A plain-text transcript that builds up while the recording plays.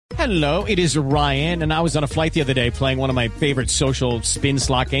Hello, it is Ryan, and I was on a flight the other day playing one of my favorite social spin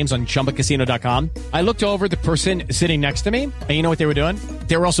slot games on ChumbaCasino.com. I looked over at the person sitting next to me, and you know what they were doing?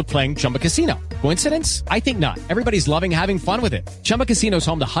 They were also playing Chumba Casino. Coincidence? I think not. Everybody's loving having fun with it. Chumba Casino is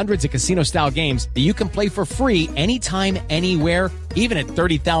home to hundreds of casino-style games that you can play for free anytime, anywhere, even at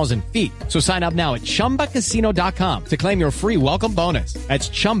 30,000 feet. So sign up now at ChumbaCasino.com to claim your free welcome bonus. That's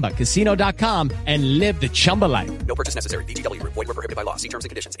ChumbaCasino.com and live the Chumba life. No purchase necessary. VGW. Void where prohibited by law. See terms and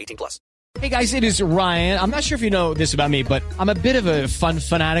conditions. 18+. Hey guys, it is Ryan. I'm not sure if you know this about me, but I'm a bit of a fun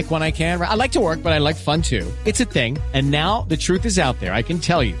fanatic when I can. I like to work, but I like fun too. It's a thing. And now the truth is out there. I can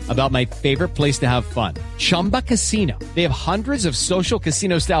tell you about my favorite place to have fun. Chumba Casino. They have hundreds of social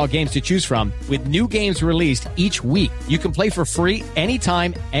casino style games to choose from with new games released each week. You can play for free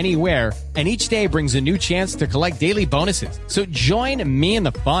anytime, anywhere. And each day brings a new chance to collect daily bonuses. So join me in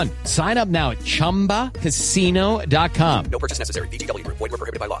the fun. Sign up now at ChumbaCasino.com. No purchase necessary. VGW. Void where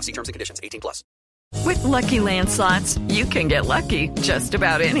prohibited by law. See terms and conditions. 18+. With Lucky Land Slots, you can get lucky just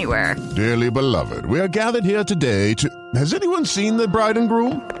about anywhere. Dearly beloved, we are gathered here today to... Has anyone seen the bride and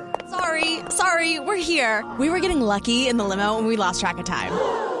groom? Sorry, we're here. We were getting lucky in the limo and we lost track of time.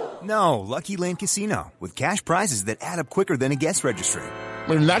 No, Lucky Land Casino, with cash prizes that add up quicker than a guest registry.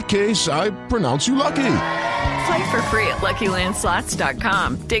 In that case, I pronounce you lucky. Play for free at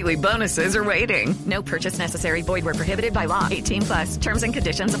LuckyLandSlots.com. Daily bonuses are waiting. No purchase necessary. Void where prohibited by law. 18+. Terms and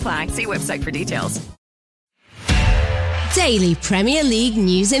conditions apply. See website for details. Daily Premier League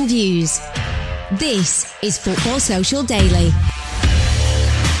news and views. This is Football Social Daily.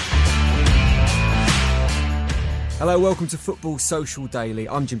 Hello, welcome to Football Social Daily.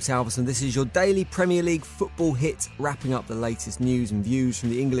 I'm Jim Salverson. This is your daily Premier League football hit, wrapping up the latest news and views from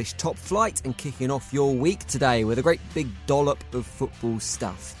the English top flight and kicking off your week today with a great big dollop of football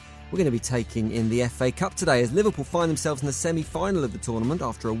stuff. We're going to be taking in the FA Cup today as Liverpool find themselves in the semi-final of the tournament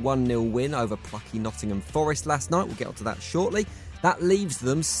after a 1-0 win over plucky Nottingham Forest last night. We'll get onto that shortly. That leaves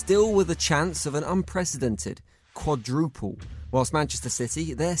them still with a chance of an unprecedented quadruple. Whilst Manchester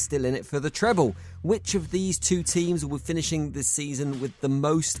City, they're still in it for the treble. Which of these two teams will be finishing this season with the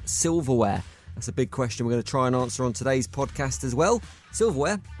most silverware? That's a big question we're going to try and answer on today's podcast as well.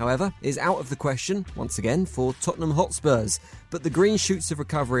 Silverware, however, is out of the question, once again, for Tottenham Hotspurs. But the green shoots of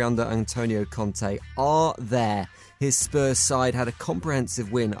recovery under Antonio Conte are there. His Spurs side had a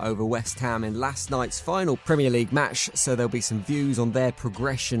comprehensive win over West Ham in last night's final Premier League match, so there'll be some views on their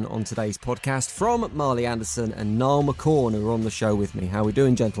progression on today's podcast from Marley Anderson and Niall McCorn, who are on the show with me. How are we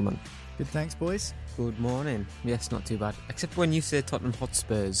doing, gentlemen? Good, thanks, boys. Good morning. Yes, not too bad. Except when you say Tottenham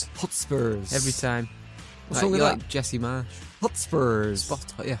Hotspurs. Hotspurs. Every time. What's wrong with that? Like Jesse Marsh. Hotspurs.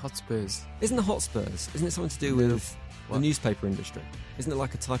 Hotspurs. Isn't the Hotspurs? Isn't it something to do with the newspaper industry? Isn't it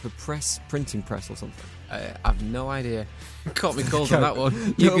like a type of printing press or something? I've no idea. Caught me cold on that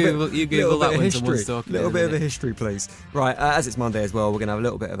one. You Google that when someone's talking. A little bit of a history, please. Right, as it's Monday as well, we're going to have a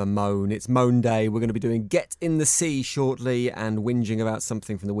little bit of a moan. It's Moan Day. We're going to be doing Get in the Sea shortly and whinging about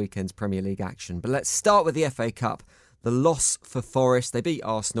something from the weekend's Premier League action. But let's start with the FA Cup. The loss for Forest. They beat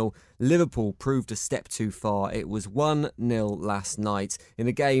Arsenal. Liverpool proved a step too far. It was 1-0 last night in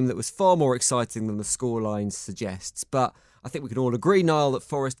a game that was far more exciting than the scoreline suggests. But I think we can all agree, Niall, that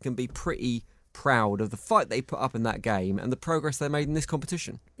Forest can be pretty proud of the fight they put up in that game and the progress they made in this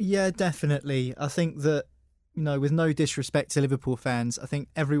competition. Yeah, definitely. I think that, with no disrespect to Liverpool fans, I think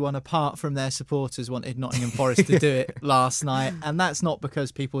everyone apart from their supporters wanted Nottingham Forest to do it last night. And that's not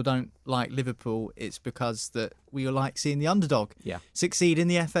because people don't like Liverpool. It's because that we like seeing the underdog succeed in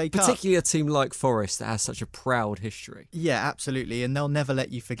the FA Cup. Particularly a team like Forest that has such a proud history. Yeah, absolutely. And they'll never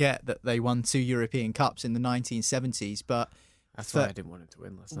let you forget that they won 2 European Cups in the 1970s. But that's why I didn't want him to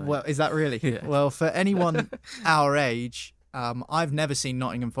win last night. Well, is that really? Yeah. Well, for anyone our age, I've never seen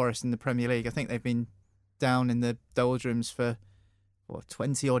Nottingham Forest in the Premier League. I think they've been down in the doldrums for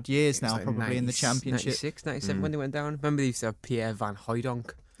 20 odd years now, like probably in the Championship. 96, 97 when they went down. Remember they used to have Pierre Van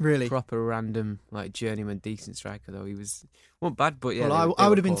Hooijdonk. Really? Proper random, journeyman, decent striker though. He wasn't bad, but yeah. Well, I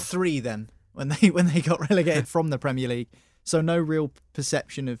would have been 3 then when they got relegated from the Premier League. So no real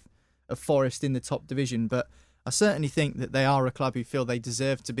perception of Forest in the top division, but I certainly think that they are a club who feel they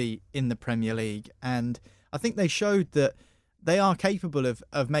deserve to be in the Premier League, and I think they showed that they are capable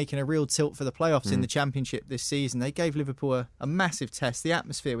of making a real tilt for the playoffs in the Championship this season. They gave Liverpool a massive test. The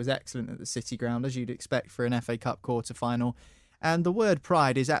atmosphere was excellent at the City Ground, as you'd expect for an FA Cup quarter-final. And the word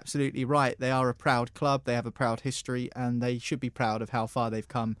pride is absolutely right. They are a proud club, they have a proud history, and they should be proud of how far they've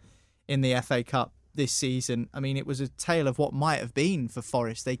come in the FA Cup this season. I mean, it was a tale of what might have been for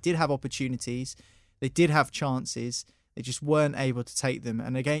Forest. They did have opportunities, they did have chances, they just weren't able to take them.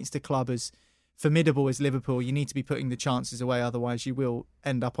 And against a club as formidable as Liverpool, you need to be putting the chances away, otherwise you will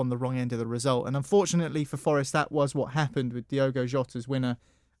end up on the wrong end of the result. And unfortunately for Forest, that was what happened with Diogo Jota's winner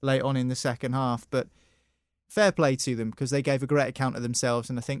late on in the second half. But fair play to them, because they gave a great account of themselves,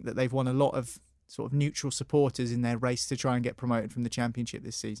 and I think that they've won a lot of sort of neutral supporters in their race to try and get promoted from the Championship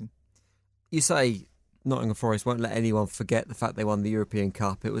this season. You say Nottingham Forest won't let anyone forget the fact they won the European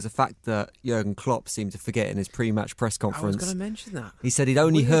Cup. It was a fact that Jurgen Klopp seemed to forget in his pre-match press conference. I was going to mention that. He said he'd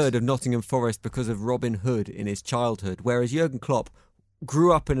only heard of Nottingham Forest because of Robin Hood in his childhood, whereas Jurgen Klopp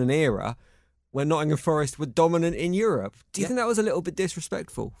grew up in an era when Nottingham Forest were dominant in Europe. Do you think that was a little bit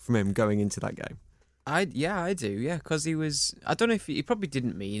disrespectful from him going into that game? I do, because he was. I don't know if he probably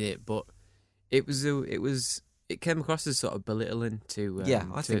didn't mean it, but it came across as sort of belittling to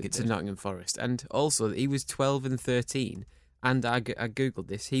Nottingham Forest. And also, he was 12 and 13, and I googled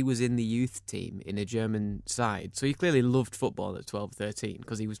this. He was in the youth team in a German side, so he clearly loved football at 12, 13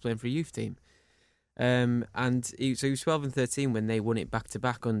 because he was playing for a youth team. So he was 12 and 13 when they won it back to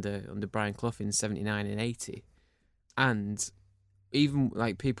back under Brian Clough in 79 and 80, and even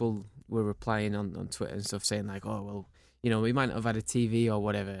like people were replying on Twitter and stuff saying like, oh well, we might not have had a TV or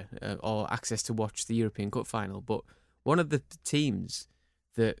whatever, or access to watch the European Cup final, but one of the teams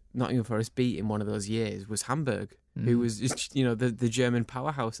that Nottingham Forest beat in one of those years was Hamburg, who was just, the German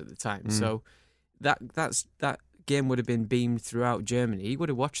powerhouse at the time. So that game would have been beamed throughout Germany. He would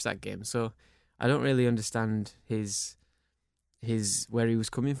have watched that game. So I don't really understand his where he was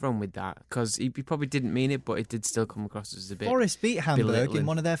coming from with that, because he probably didn't mean it, but it did still come across as a bit. Forest beat Hamburg belittling in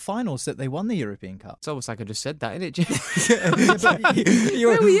one of their finals that they won the European Cup. It's almost like I just said that, isn't it, Jim?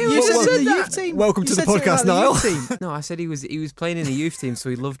 Where were you? You said the youth team. Welcome to the podcast, Niall. No, I said he was playing in a youth team,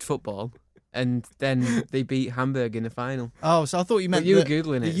 so he loved football. And then they beat Hamburg in the final. Oh, so I thought you meant you were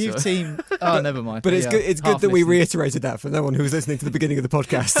Googling the it. youth team. Oh, never mind. But it's good that we reiterated that for no one who was listening to the beginning of the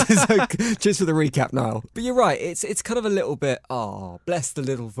podcast. So, just for the recap, Niall. But you're right. It's kind of a little bit, bless the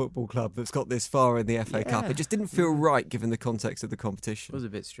little football club that's got this far in the FA Cup. It just didn't feel right given the context of the competition. It was a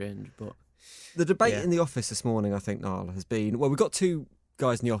bit strange, but the debate in the office this morning, I think, Niall, has been, well, we've got two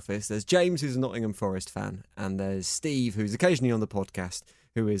guys in the office. There's James, who's a Nottingham Forest fan, and there's Steve, who's occasionally on the podcast,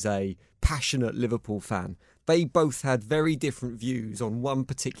 who is a passionate Liverpool fan. They both had very different views on one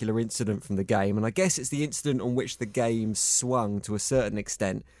particular incident from the game, and I guess it's the incident on which the game swung to a certain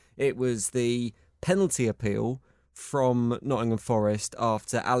extent. It was the penalty appeal from Nottingham Forest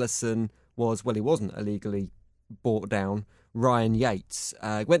after Alisson he wasn't illegally brought down. Ryan Yates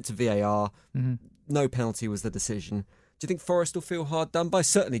went to VAR. No penalty was the decision. Do you think Forest will feel hard done by?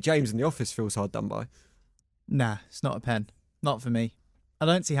 Certainly James in the office feels hard done by. Nah, it's not a pen. Not for me. I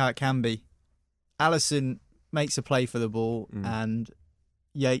don't see how it can be. Alisson makes a play for the ball and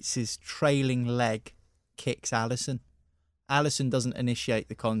Yates' trailing leg kicks Alisson. Alisson doesn't initiate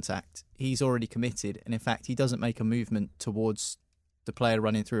the contact. He's already committed, and in fact he doesn't make a movement towards the player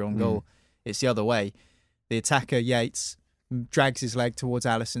running through on goal. It's the other way. The attacker, Yates, drags his leg towards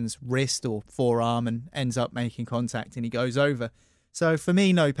Alisson's wrist or forearm and ends up making contact, and he goes over. So for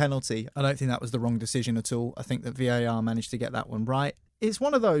me, no penalty. I don't think that was the wrong decision at all. I think that VAR managed to get that one right. It's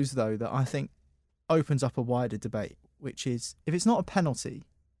one of those, though, that I think opens up a wider debate, which is, if it's not a penalty,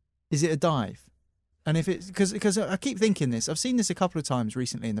 is it a dive? And if it's because I keep thinking this, I've seen this a couple of times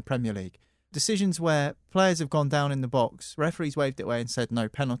recently in the Premier League. Decisions where players have gone down in the box, referees waved it away and said no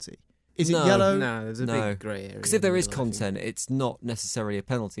penalty. Is it yellow? No, there's a big grey area. Because if there is content, it's not necessarily a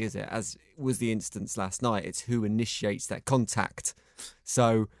penalty, is it? As was the instance last night, it's who initiates that contact.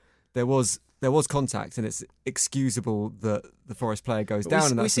 So there was contact, and it's excusable that the Forest player goes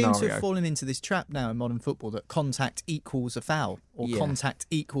down in that scenario. We seem to have fallen into this trap now in modern football that contact equals a foul or contact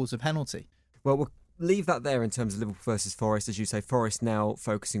equals a penalty. Well, we'll leave that there in terms of Liverpool versus Forest. As you say, Forest now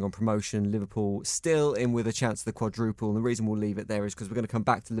focusing on promotion, Liverpool still in with a chance of the quadruple. And the reason we'll leave it there is because we're going to come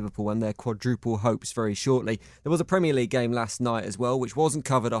back to Liverpool and their quadruple hopes very shortly. There was a Premier League game last night as well, which wasn't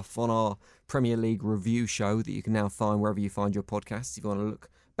covered off on our Premier League review show that you can now find wherever you find your podcasts if you want to look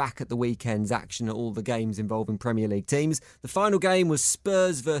back at the weekend's action at all the games involving Premier League teams. The final game was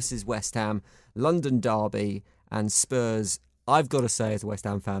Spurs versus West Ham, London derby, and Spurs, I've got to say, as a West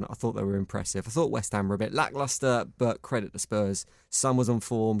Ham fan, I thought they were impressive. I thought West Ham were a bit lacklustre, but credit to Spurs. Son was on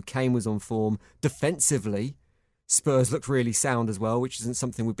form, Kane was on form. Defensively, Spurs looked really sound as well, which isn't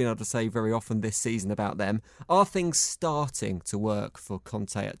something we've been able to say very often this season about them. Are things starting to work for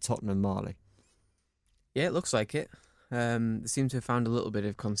Conte at Tottenham, Marley? Yeah, it looks like it. They seem to have found a little bit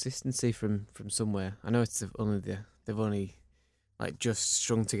of consistency from somewhere. I know they've only just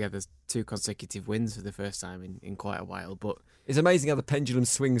strung together 2 consecutive wins for the first time in quite a while. But it's amazing how the pendulum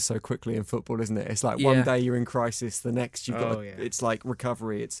swings so quickly in football, isn't it? It's like one day you're in crisis, the next you've got it's like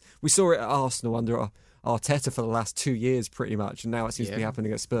recovery. We saw it at Arsenal under Arteta for the last 2 years pretty much, and now it seems to be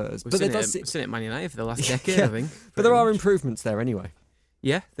happening at Spurs. We've seen it at Man United for the last decade, I think. But there are improvements there anyway.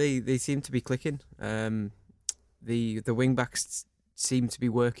 Yeah, they seem to be clicking. The wing backs seem to be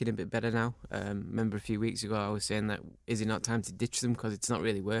working a bit better now. Remember a few weeks ago I was saying that is it not time to ditch them because it's not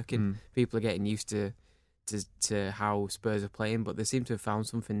really working. People are getting used to how Spurs are playing, but they seem to have found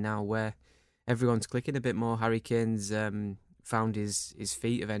something now where everyone's clicking a bit more. Harry Kane's found his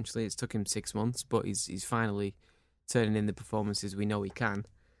feet eventually. It's took him 6 months, but he's finally turning in the performances we know he can.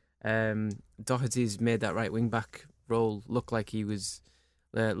 Doherty's made that right wing back role look like he was.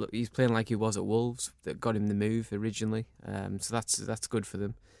 He's playing like he was at Wolves. That got him the move originally, so that's good for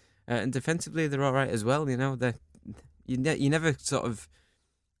them. And defensively, they're all right as well. You know, you never sort of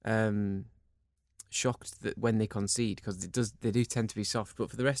shocked that when they concede because they do tend to be soft. But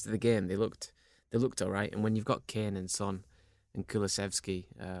for the rest of the game, they looked all right. And when you've got Kane and Son and Kulusevski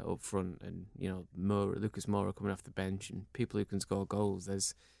up front, and Lucas Moura coming off the bench, and people who can score goals,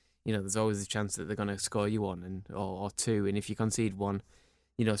 there's always a chance that they're going to score you one or two. And if you concede one,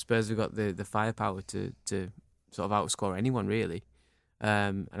 Spurs have got the firepower to sort of outscore anyone really,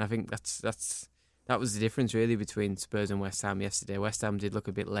 and I think that was the difference really between Spurs and West Ham yesterday. West Ham did look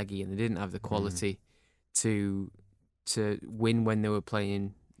a bit leggy and they didn't have the quality to win when they were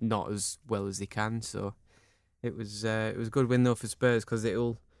playing not as well as they can. So it was a good win though for Spurs because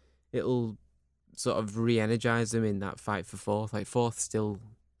it'll sort of re-energise them in that fight for fourth. Like fourth still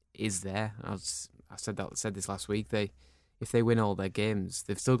is there. I said this last week. If they win all their games,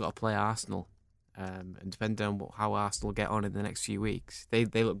 they've still got to play Arsenal. And depending on how Arsenal get on in the next few weeks, they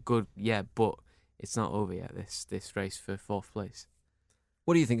look good, but it's not over yet, this race for fourth place.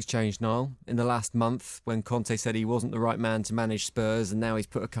 What do you think's changed, Niall, in the last month when Conte said he wasn't the right man to manage Spurs and now he's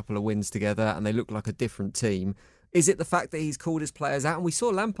put a couple of wins together and they look like a different team? Is it the fact that he's called his players out? And we saw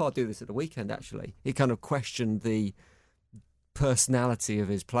Lampard do this at the weekend, actually. He kind of questioned the personality of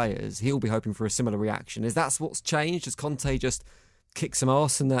his players. He'll be hoping for a similar reaction. Is that what's changed? Has Conte just kicked some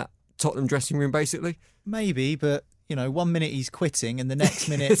arse in that Tottenham dressing room, basically? Maybe, but 1 minute he's quitting and the next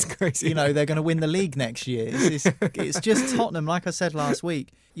minute it's crazy. They're going to win the league next year. It's just Tottenham. Like I said last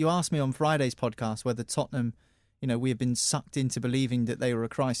week, you asked me on Friday's podcast whether Tottenham, we have been sucked into believing that they were a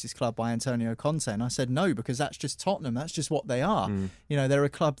crisis club by Antonio Conte, and I said no, because that's just Tottenham. That's just what they are. They're a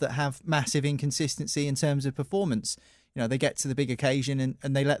club that have massive inconsistency in terms of performance. They get to the big occasion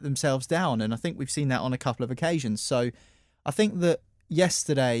and they let themselves down. And I think we've seen that on a couple of occasions. So I think that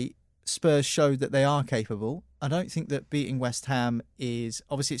yesterday Spurs showed that they are capable. I don't think that beating West Ham is...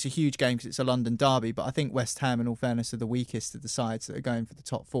 Obviously, it's a huge game because it's a London derby, but I think West Ham, in all fairness, are the weakest of the sides that are going for the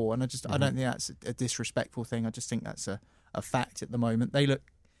top four. And I don't think that's a disrespectful thing. I just think that's a fact at the moment. They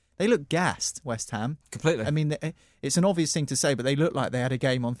look gassed, West Ham. Completely. I mean, it's an obvious thing to say, but they look like they had a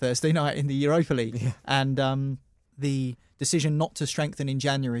game on Thursday night in the Europa League. Yeah. And... the decision not to strengthen in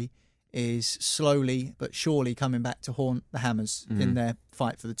January is slowly but surely coming back to haunt the Hammers in their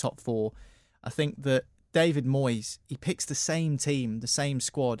fight for the top four. I think that David Moyes, he picks the same team, the same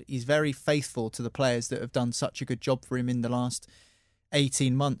squad. He's very faithful to the players that have done such a good job for him in the last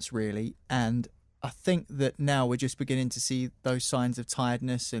 18 months, really. And I think that now we're just beginning to see those signs of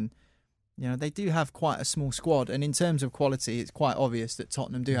tiredness and they do have quite a small squad, and in terms of quality, it's quite obvious that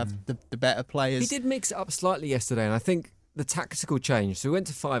Tottenham do have the better players. He did mix it up slightly yesterday, and I think the tactical change. So he went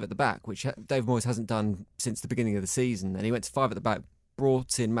to 5 at the back, which Dave Moyes hasn't done since the beginning of the season, and he went to 5 at the back,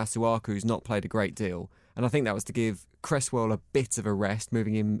 brought in Masuaku, who's not played a great deal, and I think that was to give Cresswell a bit of a rest,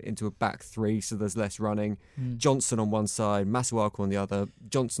 moving him into a back 3 so there's less running. Johnson on one side, Masuaku on the other.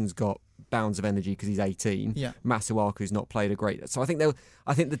 Johnson's got bounds of energy because he's 18. Yeah. Masuaku's not played a great... So I think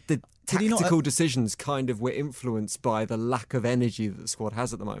the tactical decisions kind of were influenced by the lack of energy that the squad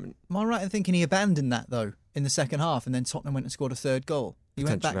has at the moment. Am I right in thinking he abandoned that, though, in the second half, and then Tottenham went and scored a third goal? He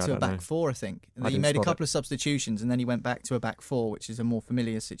went back to a back 4, I think. And he made a couple of substitutions, and then he went back to a back 4, which is a more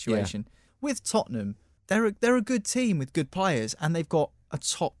familiar situation. Yeah. With Tottenham, they're a good team with good players, and they've got a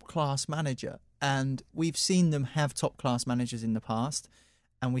top-class manager. And we've seen them have top-class managers in the past,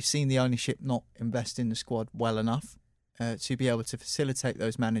 and we've seen the ownership not invest in the squad well enough to be able to facilitate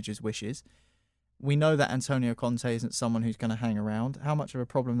those managers' wishes. We know that Antonio Conte isn't someone who's going to hang around. How much of a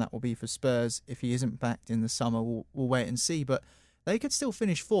problem that will be for Spurs if he isn't backed in the summer, we'll wait and see. But they could still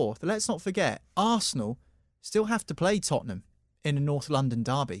finish 4th. Let's not forget, Arsenal still have to play Tottenham in a North London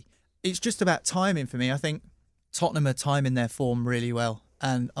derby. It's just about timing for me. I think Tottenham are timing their form really well.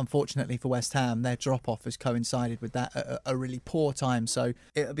 And unfortunately for West Ham, their drop-off has coincided with that at a really poor time. So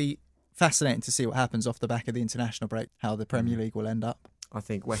it'll be fascinating to see what happens off the back of the international break, how the Premier League will end up. I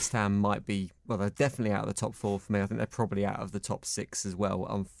think West Ham might be, well, they're definitely out of the top 4 for me. I think they're probably out of the top 6 as well,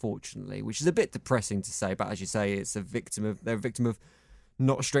 unfortunately, which is a bit depressing to say. But as you say, they're a victim of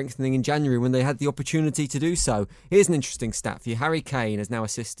not strengthening in January when they had the opportunity to do so. Here's an interesting stat for you. Harry Kane has now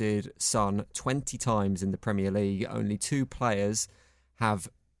assisted Son 20 times in the Premier League. Only 2 players have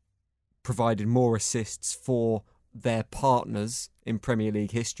provided more assists for their partners in Premier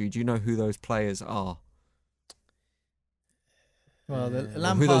League history. Do you know who those players are? Well,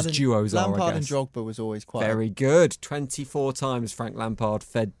 who those duos are, I Lampard guess. and Drogba was always quite... Very good. 24 times Frank Lampard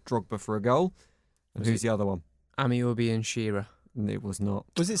fed Drogba for a goal. And who's the other one? Amiobi and Shearer. It was not.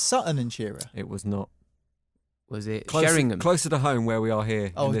 Was it Sutton and Shearer? It was not. Was it Sheringham? Closer to home where we are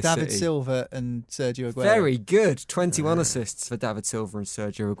here. Oh, in this David city. Silva and Sergio Aguero. Very good. 21 assists for David Silva and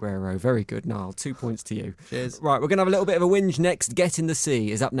Sergio Aguero. Very good, Niall. 2 points to you. Cheers. Right, we're going to have a little bit of a whinge next. Get in the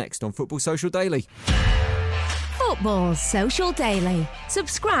Sea is up next on Football Social Daily. Football Social Daily.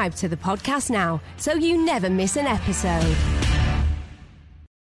 Subscribe to the podcast now so you never miss an episode.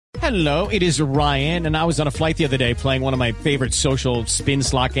 Hello, it is Ryan, and I was on a flight the other day playing one of my favorite social spin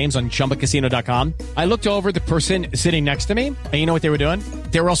slot games on chumbacasino.com. I looked over the person sitting next to me, and you know what they were doing?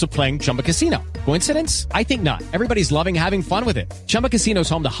 They were also playing Chumba Casino. Coincidence? I think not. Everybody's loving having fun with it. Chumba Casino is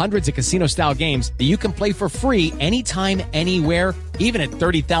home to hundreds of casino-style games that you can play for free anytime, anywhere, even at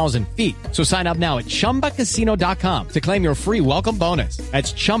 30,000 feet. So sign up now at chumbacasino.com to claim your free welcome bonus.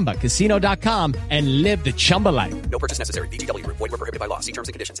 That's chumbacasino.com and live the Chumba life. No purchase necessary. VGW. Void were prohibited by law. See terms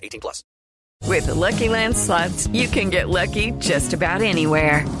and conditions. 18+. With the Lucky Land Slots, you can get lucky just about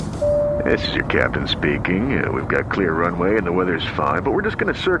anywhere. This is your captain speaking. We've got clear runway and the weather's fine, but we're just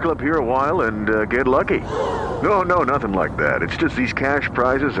going to circle up here a while and get lucky. No, nothing like that. It's just these cash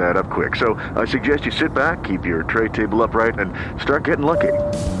prizes add up quick. So I suggest you sit back, keep your tray table upright, and start getting lucky.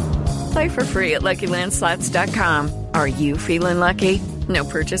 Play for free at LuckyLandSlots.com. Are you feeling lucky? No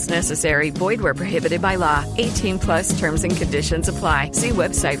purchase necessary. Void where prohibited by law. 18+ terms and conditions apply. See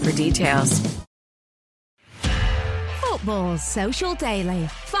website for details. Football Social Daily.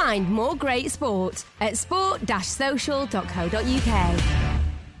 Find more great sport at sport-social.co.uk.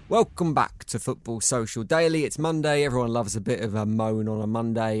 Welcome back to Football Social Daily. It's Monday. Everyone loves a bit of a moan on a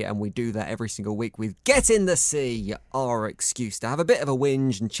Monday, and we do that every single week with Get in the Sea, our excuse to have a bit of a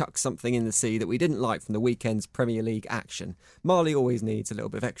whinge and chuck something in the sea that we didn't like from the weekend's Premier League action. Marley always needs a little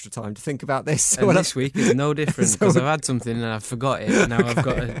bit of extra time to think about this. And this week is no different because I've had something and I've forgot it. Now I've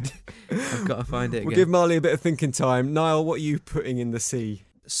got to find it again. We'll give Marley a bit of thinking time. Niall, what are you putting in the sea?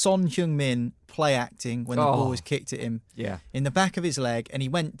 Son Heung-Min play acting when the ball was kicked at him in the back of his leg and he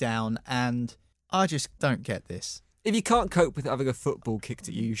went down, and I just don't get this. If you can't cope with having a football kicked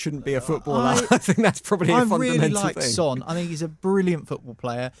at you, you shouldn't be a footballer. I think that's probably a fundamental thing. I really like Son. I think he's a brilliant football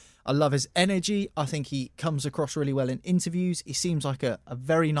player. I love his energy. I think he comes across really well in interviews. He seems like a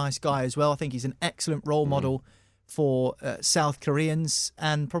very nice guy as well. I think he's an excellent role model for South Koreans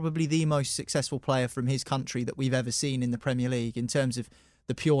and probably the most successful player from his country that we've ever seen in the Premier League in terms of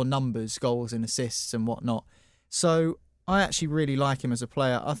the pure numbers, goals and assists and whatnot. So I actually really like him as a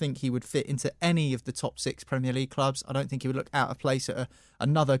player. I think he would fit into any of the top 6 Premier League clubs. I don't think he would look out of place at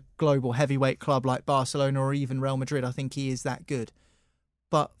another global heavyweight club like Barcelona or even Real Madrid. I think he is that good.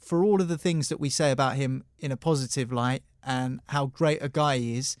 But for all of the things that we say about him in a positive light and how great a guy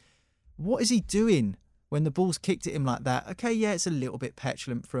he is, what is he doing when the ball's kicked at him like that? Okay, yeah, it's a little bit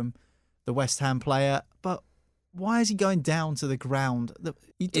petulant from the West Ham player, but why is he going down to the ground?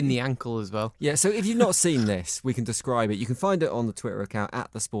 In the ankle as well. Yeah, so if you've not seen this, we can describe it. You can find it on the Twitter account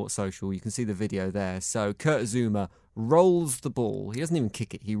at The Sports Social. You can see the video there. So Kurt Zouma rolls the ball. He doesn't even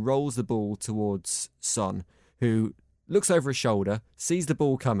kick it. He rolls the ball towards Son, who looks over his shoulder, sees the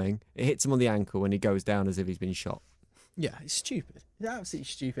ball coming, it hits him on the ankle, and he goes down as if he's been shot. Yeah, it's stupid. It's absolutely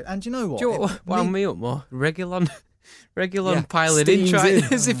stupid. And do you know what? Do you know what wound me up more? Regulon piling in, trying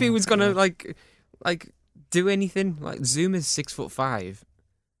as if he was going to like do anything. Like Zuma's 6'5",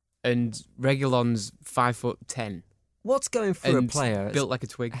 and Reguilon's 5'10". What's going through a player built like a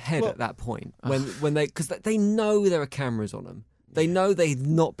twig head at that point when they, because they know there are cameras on them. They know they've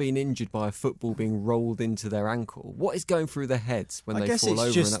not been injured by a football being rolled into their ankle. What is going through their heads when they fall over in that scenario? I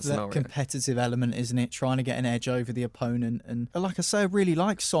guess it's just that competitive element, isn't it? Trying to get an edge over the opponent. And like I say, I really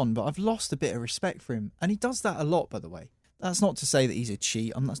like Son, but I've lost a bit of respect for him. And he does that a lot, by the way. That's not to say that he's a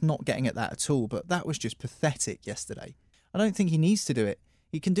cheat. I'm not getting at that at all. But that was just pathetic yesterday. I don't think he needs to do it.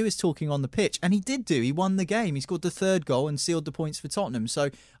 He can do his talking on the pitch, and he did do. He won the game. He scored the third goal and sealed the points for Tottenham. So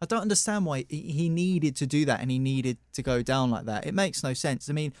I don't understand why he needed to do that and he needed to go down like that. It makes no sense.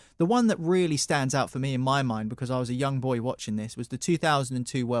 I mean, the one that really stands out for me in my mind, because I was a young boy watching this, was the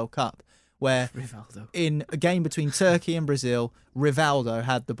 2002 World Cup, where Rivaldo. In a game between Turkey and Brazil, Rivaldo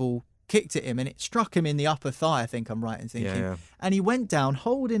had the ball, kicked at him, and it struck him in the upper thigh, I think I'm right in thinking. Yeah. And he went down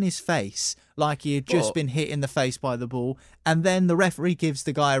holding his face like he had just been hit in the face by the ball, and then the referee gives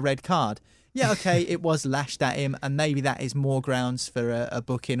the guy a red card. Yeah, okay, it was lashed at him, and maybe that is more grounds for a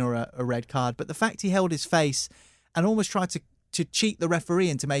booking or a red card. But the fact he held his face and almost tried to cheat the referee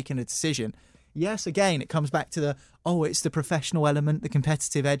into making a decision, yes, again, it comes back to it's the professional element, the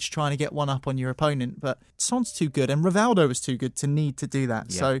competitive edge, trying to get one up on your opponent. But Son's too good, and Rivaldo was too good to need to do that.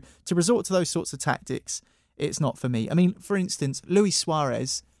 Yeah. So to resort to those sorts of tactics, it's not for me. I mean, for instance, Luis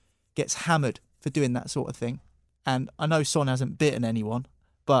Suarez gets hammered for doing that sort of thing. And I know Son hasn't bitten anyone,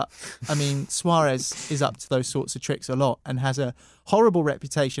 but, I mean, Suarez is up to those sorts of tricks a lot and has a horrible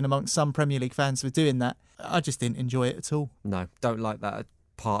reputation amongst some Premier League fans for doing that. I just didn't enjoy it at all. No, don't like that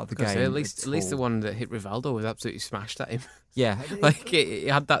part of the game. At least the one that hit Rivaldo was absolutely smashed at him. Yeah. Like, it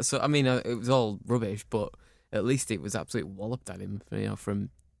had that sort... I mean, it was all rubbish, but at least it was absolutely walloped at him, from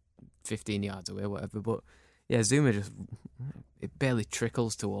 15 yards away or whatever. But, yeah, Zuma just... It barely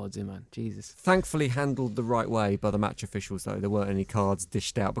trickles towards him, man. Jesus. Thankfully handled the right way by the match officials, though. There weren't any cards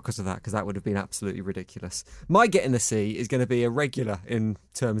dished out because of that, because that would have been absolutely ridiculous. My get in the C is going to be a regular in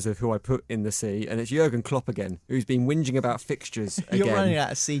terms of who I put in the C, and it's Jurgen Klopp again, who's been whinging about fixtures again. You're running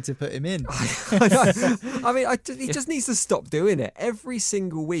out of C to put him in. I mean, he just needs to stop doing it. Every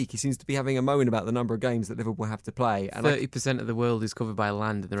single week he seems to be having a moan about the number of games that Liverpool have to play. And 30% of the world is covered by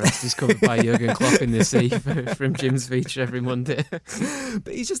land, and the rest is covered by Jurgen Klopp in the C from Jim's feature every Monday.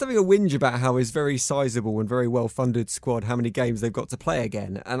 But he's just having a whinge about how his very sizable and very well-funded squad, how many games they've got to play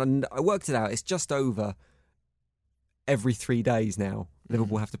again. And I worked it out. It's just over every 3 days now.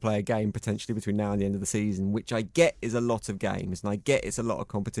 Liverpool have to play a game potentially between now and the end of the season, which I get is a lot of games and I get it's a lot of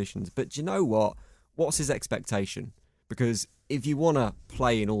competitions. But do you know what? What's his expectation? Because if you want to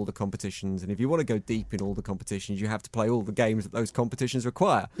play in all the competitions and if you want to go deep in all the competitions, you have to play all the games that those competitions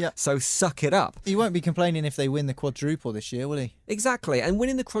require. Yeah. So suck it up. He won't be complaining if they win the quadruple this year, will he? Exactly. And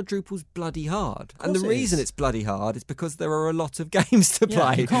winning the quadruple's bloody hard. And the reason it's bloody hard is because there are a lot of games to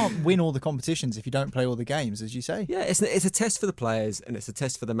play. You can't win all the competitions if you don't play all the games, as you say. Yeah, it's a test for the players and it's a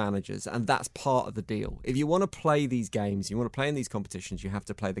test for the managers, and that's part of the deal. If you want to play these games, you want to play in these competitions, you have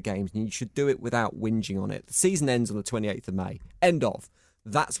to play the games, and you should do it without whinging on it. The season ends on the 28th of May. End of.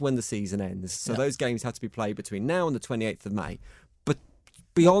 That's when the season ends. So those games have to be played between now and the 28th of May. But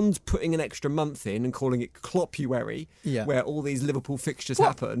beyond putting an extra month in and calling it Kloppuary, where all these Liverpool fixtures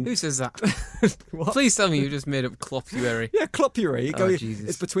happen. Who says that? Please tell me you just made up Kloppuary. Yeah, Kloppuary. Jesus.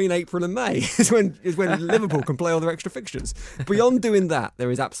 It's between April and May. is when Liverpool can play all their extra fixtures. Beyond doing that,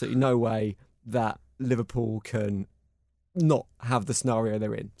 there is absolutely no way that Liverpool can not have the scenario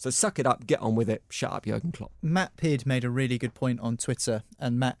they're in. So suck it up, get on with it, shut up Jurgen Klopp. Matt Pidd made a really good point on Twitter,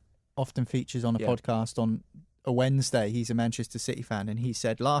 and Matt often features on a podcast on a Wednesday. He's a Manchester City fan, and he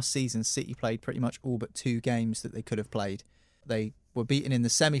said last season City played pretty much all but 2 games that they could have played. They were beaten in the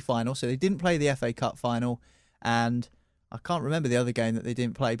semi-final, so they didn't play the FA Cup final, and I can't remember the other game that they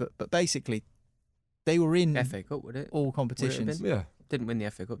didn't play, but basically they were in FA Cup, would it? All competitions. Yeah. Didn't win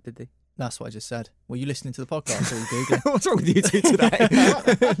the FA Cup, did they? That's what I just said. Were you listening to the podcast or were you Googling? What's wrong with you two today?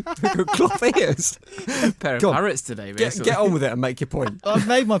 Klopp ears. Pair of parrots today, basically. Get on with it and make your point. I've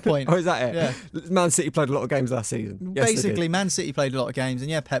made my point. Oh, is that it? Yeah. Man City played a lot of games last season. Yes, basically, Man City played a lot of games,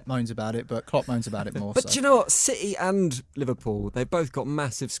 and Pep moans about it, but Klopp moans about it more. But do you know what? City and Liverpool, they've both got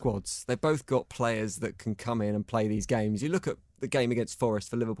massive squads. They've both got players that can come in and play these games. You look at the game against Forest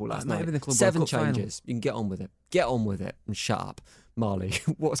for Liverpool last night. 7 changes. Final. You can get on with it. Get on with it and shut up. Marley,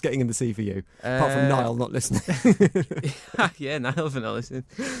 what's getting in the sea for you? Apart from Niall not listening. Yeah, Niall for not listening.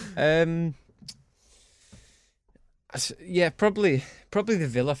 Probably the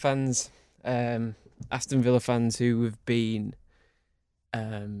Villa fans, Aston Villa fans who have been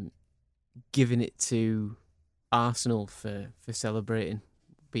giving it to Arsenal for celebrating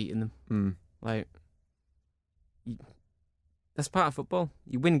beating them. Like, that's part of football.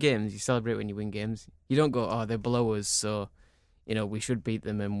 You win games, you celebrate when you win games. You don't go, oh, they're below us, so we should beat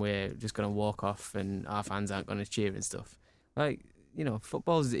them and we're just going to walk off and our fans aren't going to cheer and stuff. Like,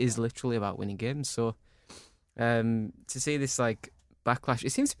 football is literally about winning games. So to see this, like, backlash.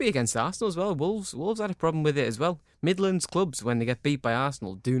 It seems to be against Arsenal as well. Wolves had a problem with it as well. Midlands clubs, when they get beat by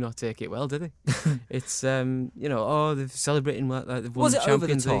Arsenal, do not take it well, do they? It's they're celebrating like they've won Was the it over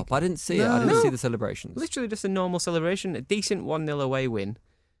the Champions top? League. I didn't see it. I didn't see the celebrations. Literally just a normal celebration, a decent 1-0 away win.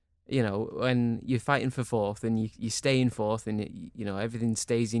 When you're fighting for fourth and you stay in fourth, and everything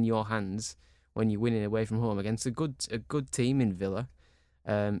stays in your hands when you're winning away from home against a good team in Villa,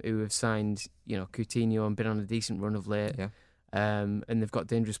 who have signed Coutinho and been on a decent run of late. Yeah. And they've got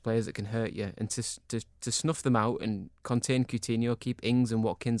dangerous players that can hurt you. And to snuff them out and contain Coutinho, keep Ings and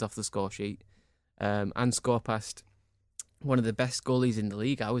Watkins off the score sheet, and score past one of the best goalies in the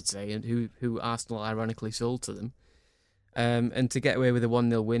league, I would say, and who Arsenal ironically sold to them. And to get away with a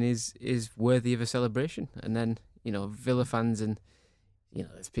 1-0 win is worthy of a celebration. And then, Villa fans and,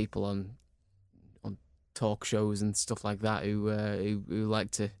 there's people on talk shows and stuff like that who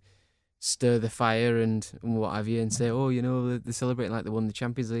like to stir the fire and what have you, and say, they're celebrating like they won the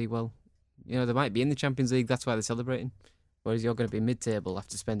Champions League. Well, they might be in the Champions League, that's why they're celebrating. Whereas you're going to be mid-table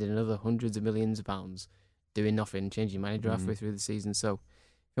after spending another hundreds of millions of pounds doing nothing, changing manager halfway through the season. So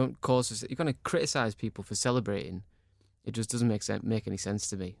you're going to criticise people for celebrating. It just doesn't make any sense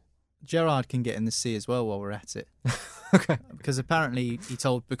to me. Gerrard can get in the sea as well while we're at it. Okay. Because apparently he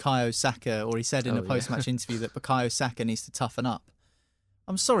told Bukayo Saka, or he said in a post-match interview that Bukayo Saka needs to toughen up.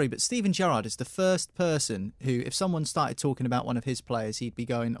 I'm sorry, but Steven Gerrard is the first person who, if someone started talking about one of his players, he'd be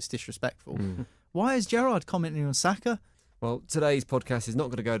going, it's disrespectful. Why is Gerrard commenting on Saka? Well, today's podcast is not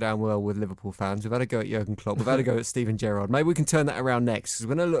going to go down well with Liverpool fans. We've had a go at Jurgen Klopp. We've had a go at Steven Gerrard. Maybe we can turn that around next, because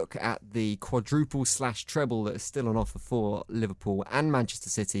we're going to look at the quadruple/treble that is still on offer for Liverpool and Manchester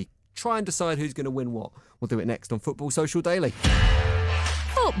City. Try and decide who's going to win what. We'll do it next on Football Social Daily.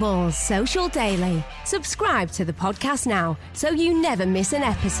 Football Social Daily. Subscribe to the podcast now so you never miss an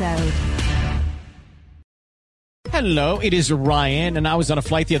episode. Hello, it is Ryan, and I was on a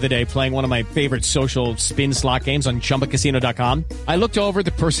flight the other day playing one of my favorite social spin slot games on ChumbaCasino.com. I looked over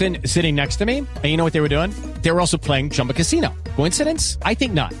the person sitting next to me, and you know what they were doing? They were also playing Chumba Casino. Coincidence? I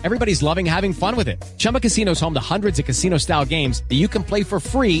think not. Everybody's loving having fun with it. Chumba Casino is home to hundreds of casino-style games that you can play for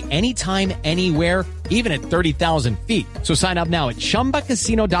free anytime, anywhere, even at 30,000 feet. So sign up now at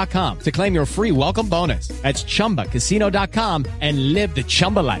ChumbaCasino.com to claim your free welcome bonus. That's ChumbaCasino.com and live the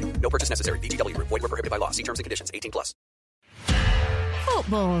Chumba life. No purchase necessary. VGW. Void where prohibited by law. See terms and conditions. 18+.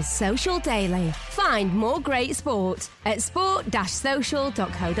 Football Social Daily. Find more great sport at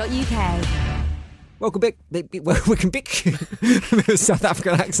sport-social.co.uk. Welcome back. South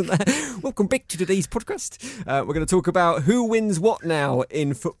African accent there. Welcome back to today's podcast. We're going to talk about who wins what now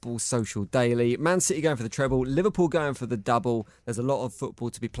in Football Social Daily. Man City going for the treble, Liverpool going for the double. There's a lot of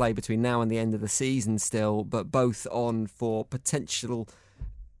football to be played between now and the end of the season still, but both on for potential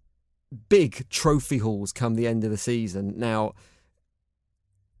big trophy hauls come the end of the season. Now,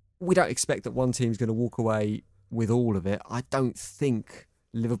 we don't expect that one team's going to walk away with all of it. I don't think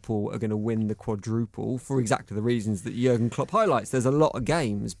Liverpool are going to win the quadruple for exactly the reasons that Jurgen Klopp highlights. There's a lot of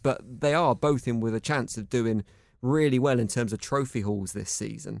games, but they are both in with a chance of doing really well in terms of trophy hauls this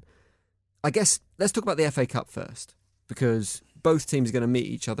season. I guess let's talk about the FA Cup first, because both teams are going to meet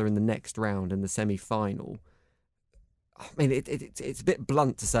each other in the next round in the semi-final. I mean, it's a bit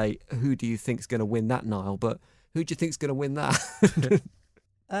blunt to say, who do you think's going to win that, Niall? But who do you think's going to win that?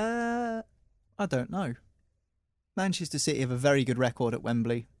 I don't know. Manchester City have a very good record at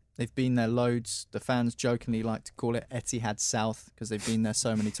Wembley. They've been there loads. The fans jokingly like to call it Etihad South because they've been there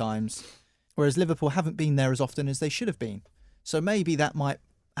so many times. Whereas Liverpool haven't been there as often as they should have been. So maybe that might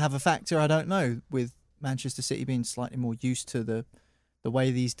have a factor, I don't know, with Manchester City being slightly more used to the way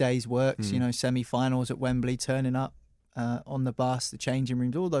these days works. Semi-finals at Wembley, turning up on the bus, the changing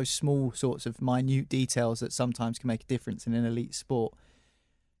rooms, all those small sorts of minute details that sometimes can make a difference in an elite sport.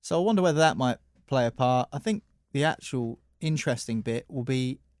 So I wonder whether that might play a part. I think the actual interesting bit will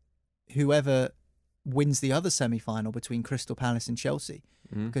be whoever wins the other semi-final between Crystal Palace and Chelsea.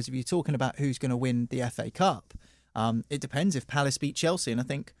 Because if you're talking about who's going to win the FA Cup, it depends if Palace beat Chelsea. And I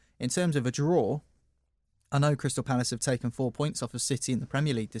think in terms of a draw, I know Crystal Palace have taken 4 points off of City in the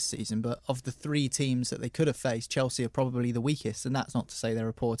Premier League this season, but of the three teams that they could have faced, Chelsea are probably the weakest. And that's not to say they're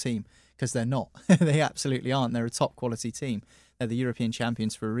a poor team, because they're not. They absolutely aren't. They're a top quality team. They're the European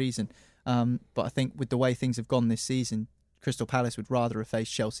champions for a reason. But I think with the way things have gone this season, Crystal Palace would rather have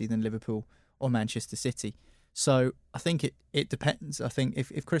faced Chelsea than Liverpool or Manchester City. So I think it depends. I think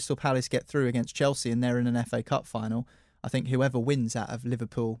if Crystal Palace get through against Chelsea and they're in an FA Cup final, I think whoever wins out of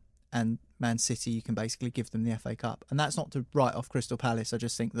Liverpool and Man City, you can basically give them the FA Cup. And that's not to write off Crystal Palace. I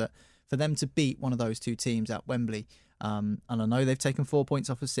just think that for them to beat one of those two teams at Wembley, and I know they've taken 4 points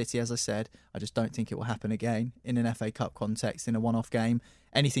off of City, as I said, I just don't think it will happen again in an FA Cup context, in a one-off game.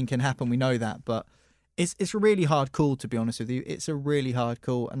 Anything can happen, we know that, but it's a really hard call, to be honest with you. It's a really hard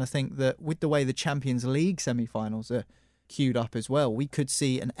call, and I think that with the way the Champions League semi-finals are queued up as well, we could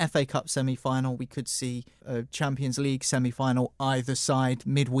see an FA Cup semi-final, we could see a Champions League semi-final either side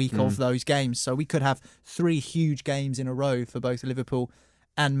midweek of those games. So we could have 3 huge games in a row for both Liverpool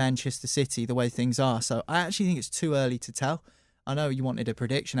and Manchester City, the way things are. So I actually think it's too early to tell. I know you wanted a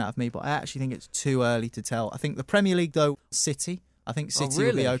prediction out of me, but I actually think it's too early to tell. I think the Premier League, though, City... I think City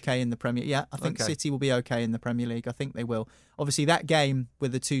will be okay in the Premier League. Yeah, I think City will be okay in the Premier League. I think they will. Obviously, that game where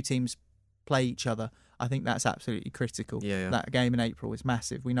the two teams play each other, I think that's absolutely critical. Yeah. That game in April is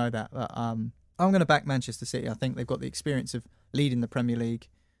massive. We know that. But, I'm going to back Manchester City. I think they've got the experience of leading the Premier League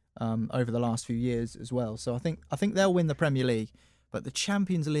over the last few years as well. So I think they'll win the Premier League. But the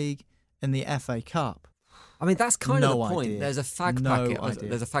Champions League and the FA Cup, I mean, that's kind of the point. Idea. There's a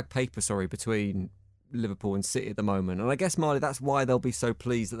there's a fag paper, between Liverpool and City at the moment. And I guess, Marley, that's why they'll be so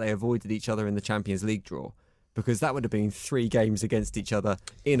pleased that they avoided each other in the Champions League draw, because that would have been 3 games against each other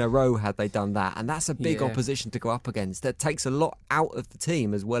in a row had they done that. And that's a big opposition to go up against. That takes a lot out of the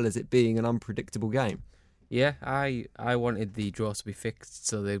team, as well as it being an unpredictable game. Yeah, I wanted the draw to be fixed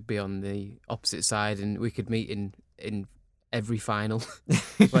so they'd be on the opposite side and we could meet in every final.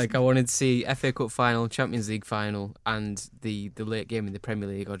 Like, I wanted to see FA Cup final, Champions League final, and the late game in the Premier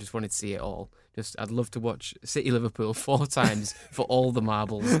League. I just wanted to see it all. I'd love to watch City Liverpool 4 times for all the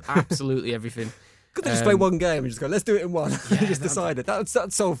marbles, absolutely everything. Could they just play one game and just go, let's do it in one? Yeah, just decide it. That'd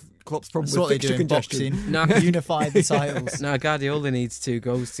solve Klopp's problem with fixture congestion. Unify the titles. No, Guardiola needs 2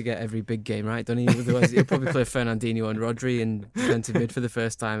 goals to get every big game right, don't he? Otherwise, he'll probably play Fernandinho and Rodri in defensive mid for the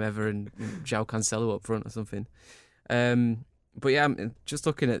first time ever, and João Cancelo up front or something. But yeah, I'm just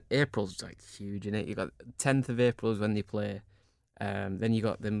looking at April's like huge, innit? You got 10th of April is when they play. Then you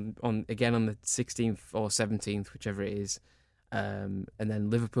got them on the 16th or 17th, whichever it is. And then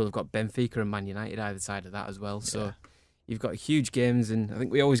Liverpool have got Benfica and Man United either side of that as well. So you've got huge games, and I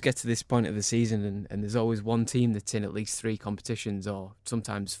think we always get to this point of the season, and there's always one team that's in at least 3 competitions, or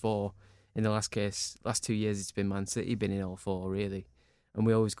sometimes 4. In the last 2 years, it's been Man City, been in all 4 really. And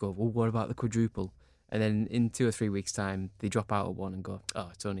we always go, well, what about the quadruple? And then in 2 or 3 weeks' time, they drop out of one and go, oh,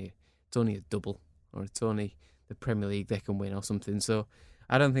 it's only a double, or it's only the Premier League they can win or something. So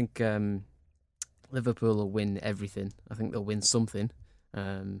I don't think Liverpool will win everything. I think they'll win something,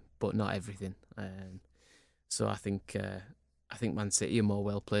 but not everything. So I think Man City are more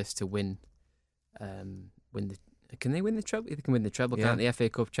well placed to win the. Can they win the treble? They can win the treble, can't they? FA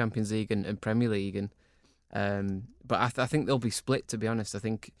Cup, Champions League, and Premier League, and but I think they'll be split. To be honest, I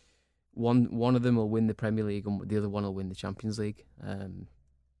think one of them will win the Premier League and the other one will win the Champions League.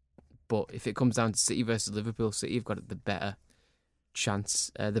 But if it comes down to City versus Liverpool, City have got the better chance,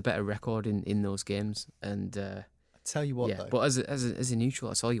 the better record in those games. And I tell you what, though. But as a neutral,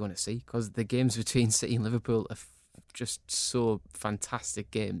 that's all you want to see, because the games between City and Liverpool are just so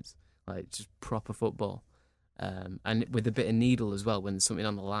fantastic games, like just proper football. And with a bit of needle as well when there's something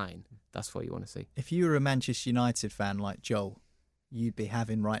on the line. That's what you want to see. If you were a Manchester United fan like Joel, you'd be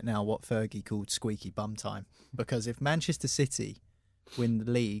having right now what Fergie called squeaky bum time. Because if Manchester City win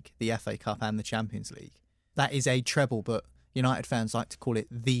the league, the FA Cup and the Champions League, that is a treble, but United fans like to call it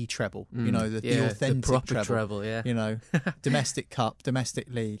the treble. You know, the authentic the proper treble, yeah. You know, domestic cup, domestic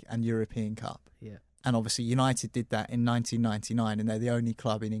league and European Cup. Yeah. And obviously United did that in 1999, and they're the only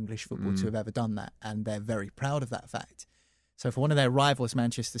club in English football to have ever done that, and they're very proud of that fact. So for one of their rivals,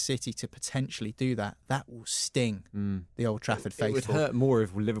 Manchester City, to potentially do that, that will sting the Old Trafford faithful. It would hurt more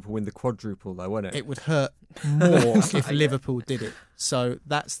if Liverpool win the quadruple, though, wouldn't it? It would hurt more if Liverpool did it. So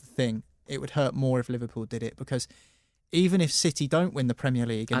that's the thing. It would hurt more if Liverpool did it, because even if City don't win the Premier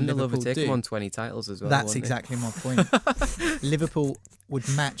League and they'll Liverpool overtake them on 20 titles as well. That's exactly my point. Liverpool would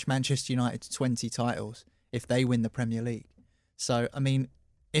match Manchester United's 20 titles if they win the Premier League. So, I mean,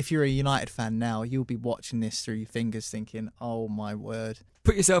 if you're a United fan now, you'll be watching this through your fingers thinking, oh my word.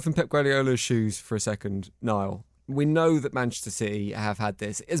 Put yourself in Pep Guardiola's shoes for a second, Niall. We know that Manchester City have had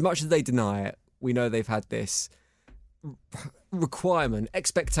this. As much as they deny it, we know they've had this requirement,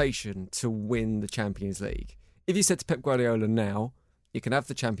 expectation to win the Champions League. If you said to Pep Guardiola now, you can have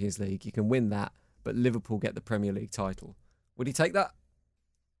the Champions League, you can win that, but Liverpool get the Premier League title, would he take that?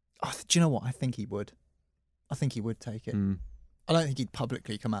 Oh, do you know what? I think he would. I think he would take it. I don't think he'd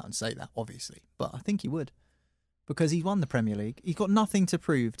publicly come out and say that, obviously, but I think he would. Because he won the Premier League. He's got nothing to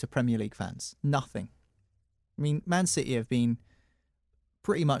prove to Premier League fans. Nothing. I mean, Man City have been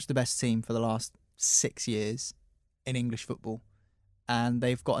pretty much the best team for the last 6 years in English football. And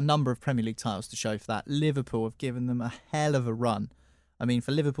they've got a number of Premier League titles to show for that. Liverpool have given them a hell of a run. I mean,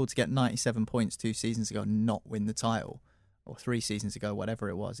 for Liverpool to get 97 points 2 seasons ago and not win the title, or 3 seasons ago, whatever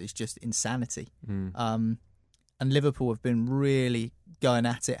it was, is just insanity. And Liverpool have been really going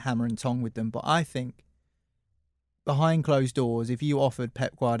at it, hammer and tong with them. But I think behind closed doors, if you offered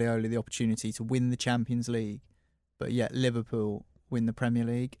Pep Guardiola the opportunity to win the Champions League, but yet Liverpool win the Premier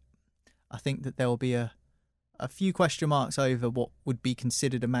League, I think that there will be a few question marks over what would be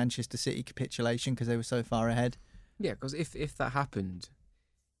considered a Manchester City capitulation because they were so far ahead. Yeah, because if that happened,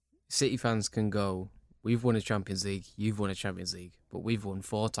 City fans can go, we've won a Champions League, you've won a Champions League, but we've won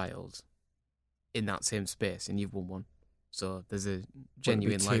 4 titles in that same space and you've won 1. So there's a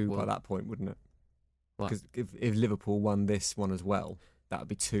genuine... Well, it'd be 2 by that point, wouldn't it? Because if Liverpool won this one as well, that would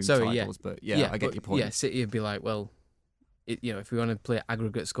be 2 titles. Yeah. But I get your point. Yeah, City would be like, well, if we want to play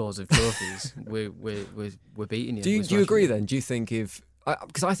aggregate scores of trophies, we're beating you. Do you agree then? Do you think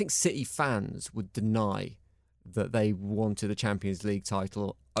because I think City fans would deny that they wanted a Champions League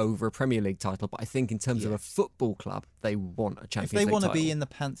title over a Premier League title, but I think in terms of a football club, they want a Champions League title. If they want to be in the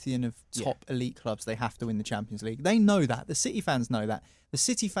pantheon of top elite clubs, they have to win the Champions League. They know that. The City fans know that. The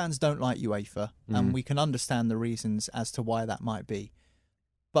City fans don't like UEFA, and we can understand the reasons as to why that might be.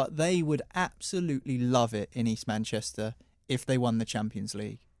 But they would absolutely love it in East Manchester if they won the Champions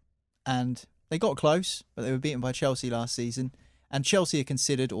League. And they got close, but they were beaten by Chelsea last season. And Chelsea were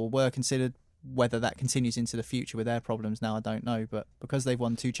considered, whether that continues into the future with their problems now, I don't know. But because they've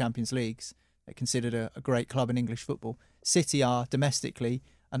won 2 Champions Leagues, they're considered a great club in English football. City are, domestically,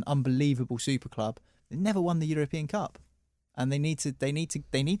 an unbelievable super club. They never won the European Cup. And they need to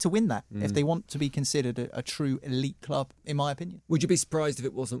win that if they want to be considered a true elite club, in my opinion. Would you be surprised if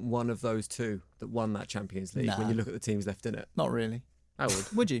it wasn't one of those 2 that won that Champions League when you look at the teams left in it? Not really. I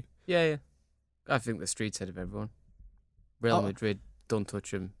would. Would you? Yeah. I think the street's ahead of everyone. Real Madrid, don't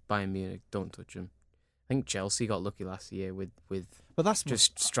touch them. Bayern Munich, don't touch them. I think Chelsea got lucky last year with but that's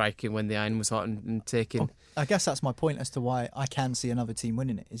just striking when the iron was hot and taking... I guess that's my point as to why I can see another team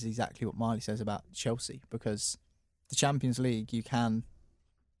winning it, is exactly what Marley says about Chelsea, because... the Champions League, you can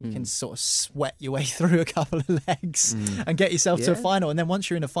sort of sweat your way through a couple of legs and get yourself to a final. And then once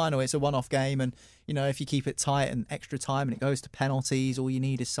you're in a final, it's a one-off game. And, if you keep it tight and extra time and it goes to penalties, all you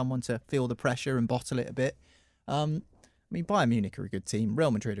need is someone to feel the pressure and bottle it a bit. Bayern Munich are a good team.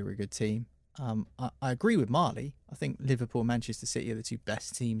 Real Madrid are a good team. I agree with Marley. I think Liverpool and Manchester City are the 2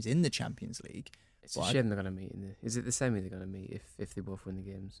 best teams in the Champions League. It's a shame they're going to meet. Is it the semi they're going to meet if they both win the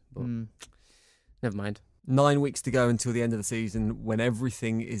games? But never mind. 9 weeks to go until the end of the season when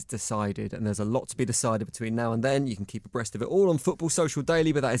everything is decided, and there's a lot to be decided between now and then. You can keep abreast of it all on Football Social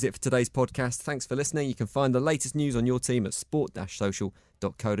Daily, but that is it for today's podcast. Thanks for listening. You can find the latest news on your team at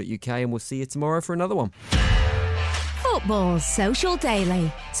sport-social.co.uk, and we'll see you tomorrow for another one. Football Social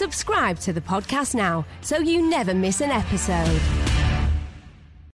Daily. Subscribe to the podcast now so you never miss an episode.